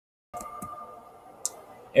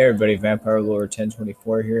Hey everybody, Vampire Lore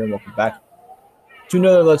 1024 here, and welcome back to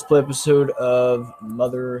another Let's Play episode of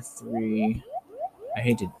Mother 3. I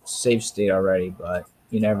hate to save state already, but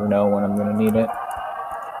you never know when I'm going to need it.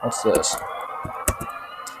 What's this?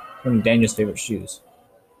 One of Daniel's favorite shoes.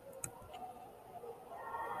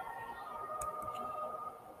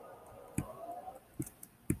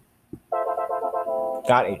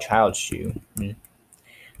 Got a child's shoe.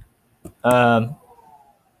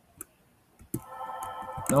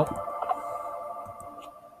 Nope.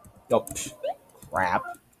 Nope. Crap.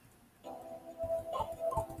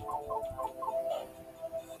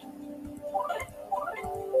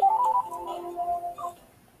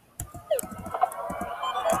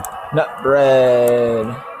 Nut bread.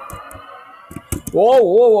 Whoa,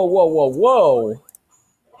 whoa, whoa, whoa, whoa, whoa.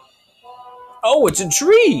 Oh, it's a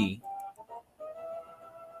tree.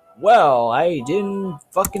 Well, I didn't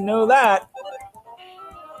fucking know that.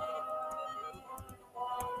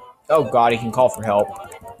 Oh god, he can call for help.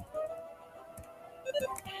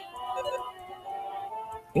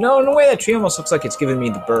 You know, in a way that tree almost looks like it's giving me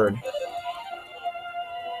the bird.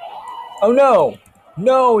 Oh no!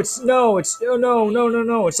 No, it's no, it's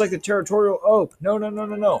like the territorial oak. No.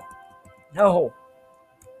 No.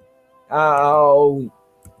 Oh.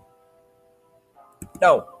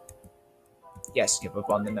 No. Yes, give up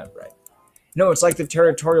on the nut bread. No, it's like the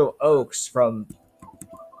territorial oaks from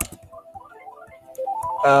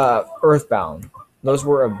Earthbound. Those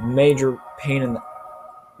were a major pain in the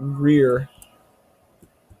rear.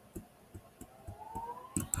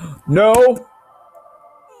 No!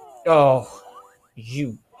 Oh,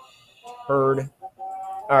 you turd.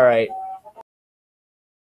 Alright.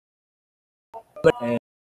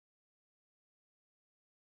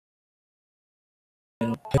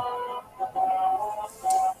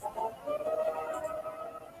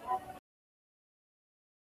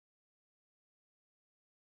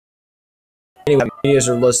 Anyway, videos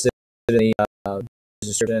are listed in the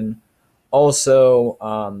description. Also,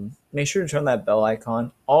 make sure to turn that bell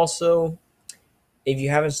icon. Also, if you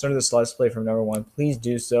haven't started this Let's Play from number 1, please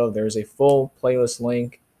do so. There's a full playlist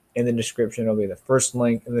link in the description. It'll be the first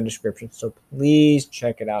link in the description. So please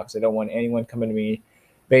check it out, because I don't want anyone coming to me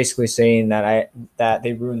basically saying that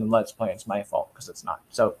they ruined the Let's Play. It's my fault, because it's not.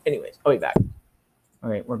 So anyways, I'll be back.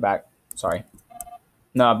 Okay, we're back. Sorry.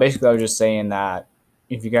 No, basically I was just saying that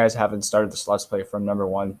if you guys haven't started this Let's Play from number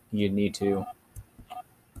 1, you need to.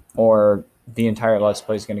 Or the entire Let's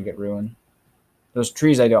Play is going to get ruined. Those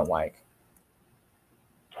trees I don't like.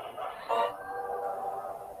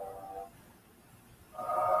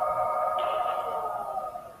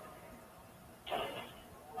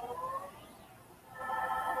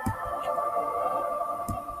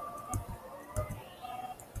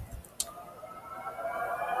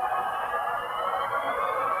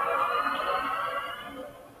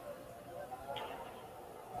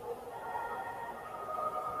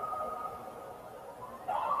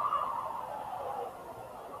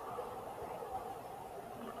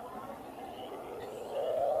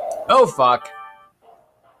 Oh, fuck.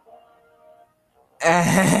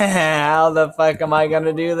 How the fuck am I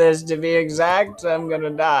gonna do this to be exact? I'm gonna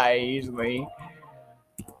die easily.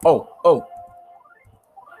 Oh.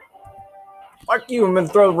 Fuck you, I'm gonna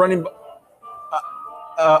throw running.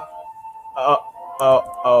 Uh.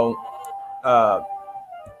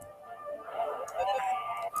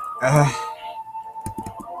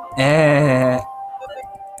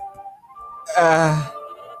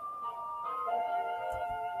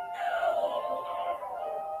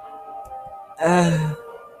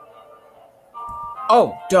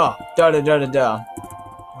 Oh, duh.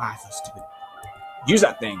 Wow, that's stupid. Use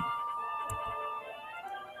that thing.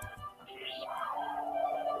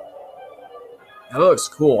 That looks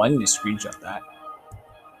cool. I need to screenshot that.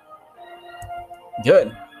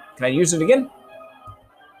 Good. Can I use it again?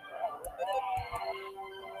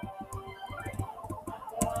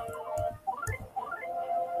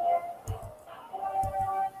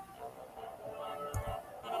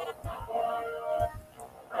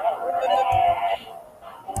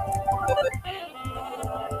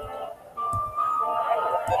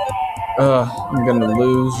 I'm gonna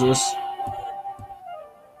lose this.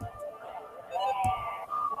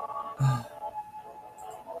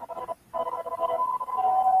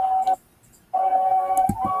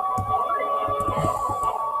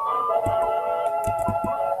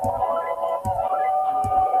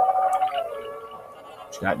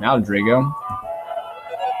 What you got now, Drago?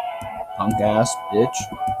 Punk ass bitch.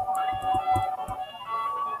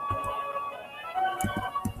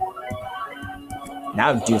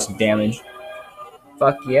 Now do some damage.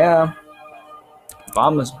 Fuck yeah.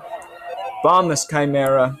 Bomb this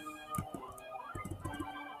Chimera.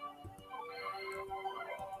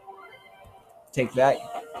 Take that,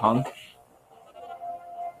 punk.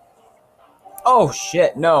 Oh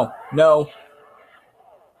shit! No, no.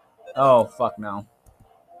 Oh fuck no.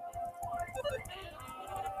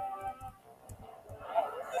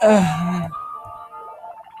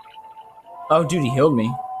 Oh dude, he healed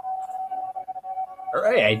me. All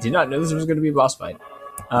right, I did not know this was going to be a boss fight.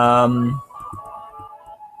 Um.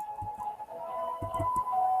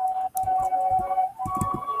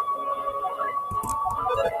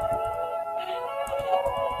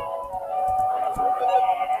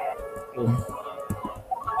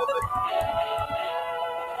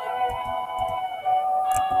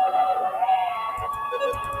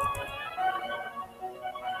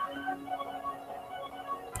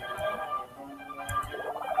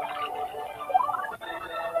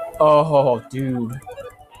 Oh, dude.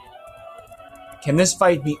 Can this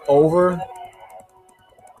fight be over?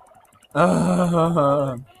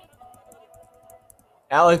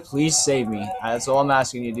 Alec, please save me. That's all I'm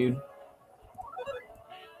asking you, dude.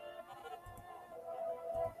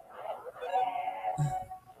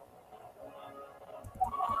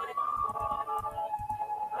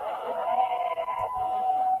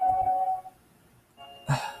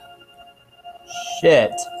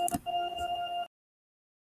 Shit.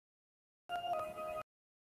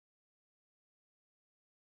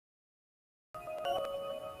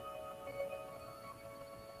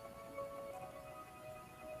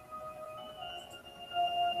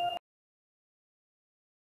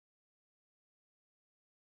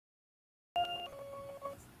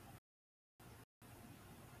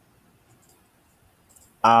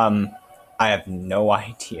 I have no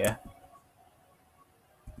idea.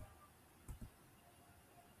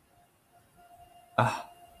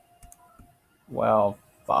 Well,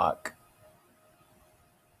 fuck.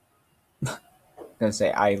 I'm gonna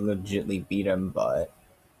say I legitly beat him, but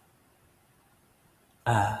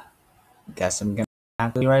guess I'm gonna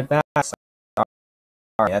have to be right back.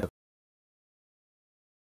 Sorry.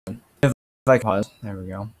 If I pause, there we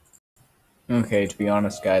go. Okay, to be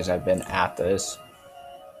honest, guys, I've been at this.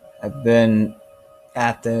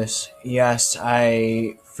 Yes,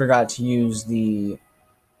 I forgot to use the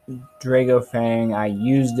Drago Fang. I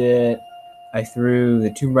used it. I threw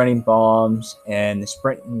the 2 running bombs and the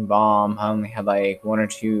sprinting bomb. I only had like 1 or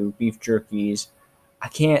 2 beef jerkies. I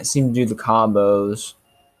can't seem to do the combos.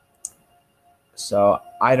 So,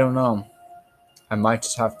 I don't know. I might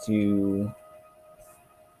just have to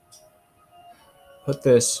put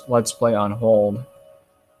this Let's Play on hold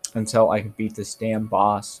until I can beat this damn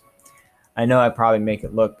boss. I know I probably make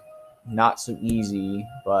it look not so easy,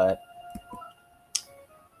 but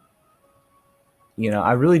you know,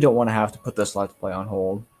 I really don't want to have to put this Let's Play on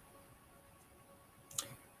hold.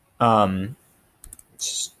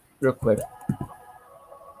 Just real quick.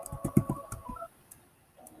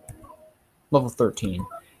 Level 13.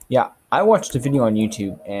 Yeah, I watched a video on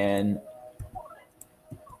YouTube and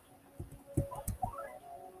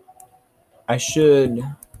I should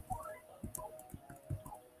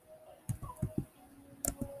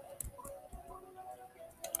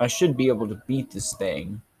be able to beat this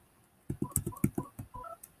thing.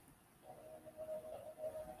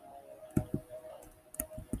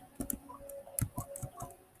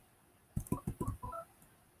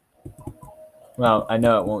 Well, I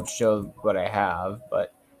know it won't show what I have,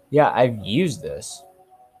 but yeah, I've used this.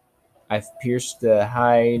 I've pierced the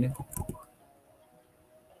hide.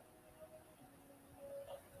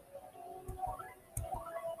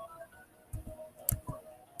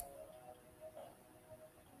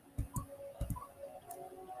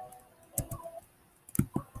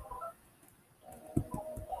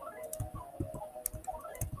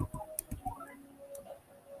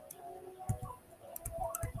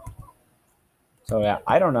 So yeah,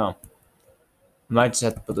 I don't know. I might just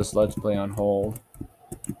have to put this Let's Play on hold.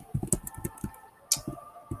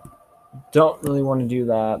 Don't really want to do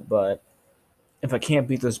that, but if I can't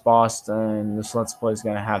beat this boss, then this Let's Play is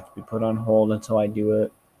going to have to be put on hold until I do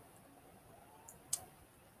it.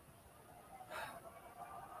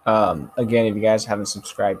 Again, if you guys haven't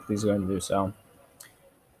subscribed, please go ahead and do so.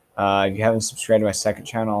 If you haven't subscribed to my second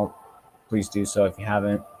channel, please do so if you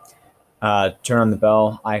haven't. Turn on the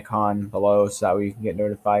bell icon below so that way you can get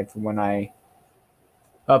notified for when I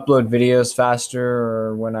upload videos faster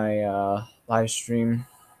or when I live stream.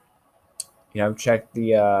 You know, check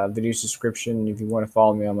the video description if you want to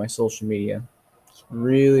follow me on my social media. It's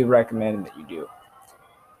really recommended that you do.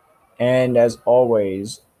 And as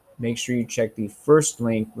always, make sure you check the first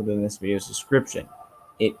link within this video's description.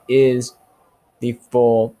 It is the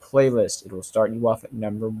full playlist. It will start you off at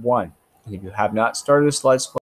number 1. And if you have not started this Let's Play,